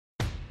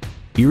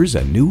Here's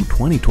a new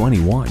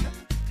 2021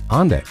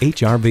 Honda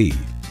HR-V.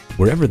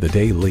 Wherever the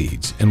day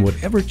leads and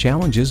whatever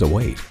challenges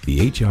await,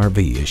 the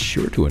HR-V is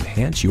sure to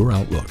enhance your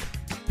outlook.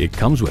 It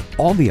comes with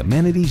all the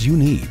amenities you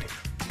need: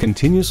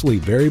 continuously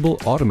variable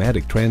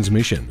automatic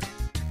transmission,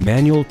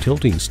 manual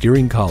tilting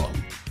steering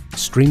column,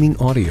 streaming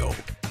audio,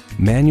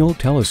 manual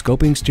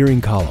telescoping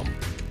steering column,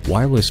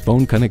 wireless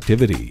phone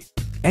connectivity,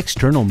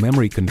 external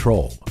memory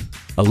control,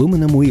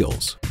 aluminum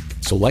wheels,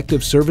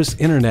 selective service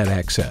internet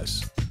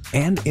access,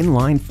 and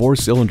inline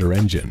 4-cylinder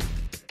engine.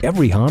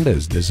 Every Honda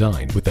is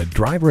designed with the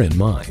driver in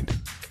mind.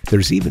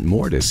 There's even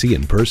more to see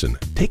in person.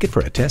 Take it for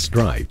a test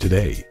drive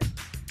today.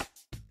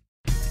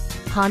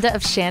 Honda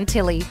of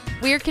Chantilly.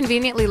 We are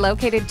conveniently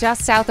located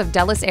just south of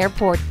Dulles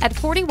Airport at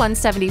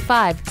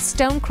 4175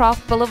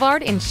 Stonecroft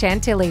Boulevard in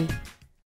Chantilly.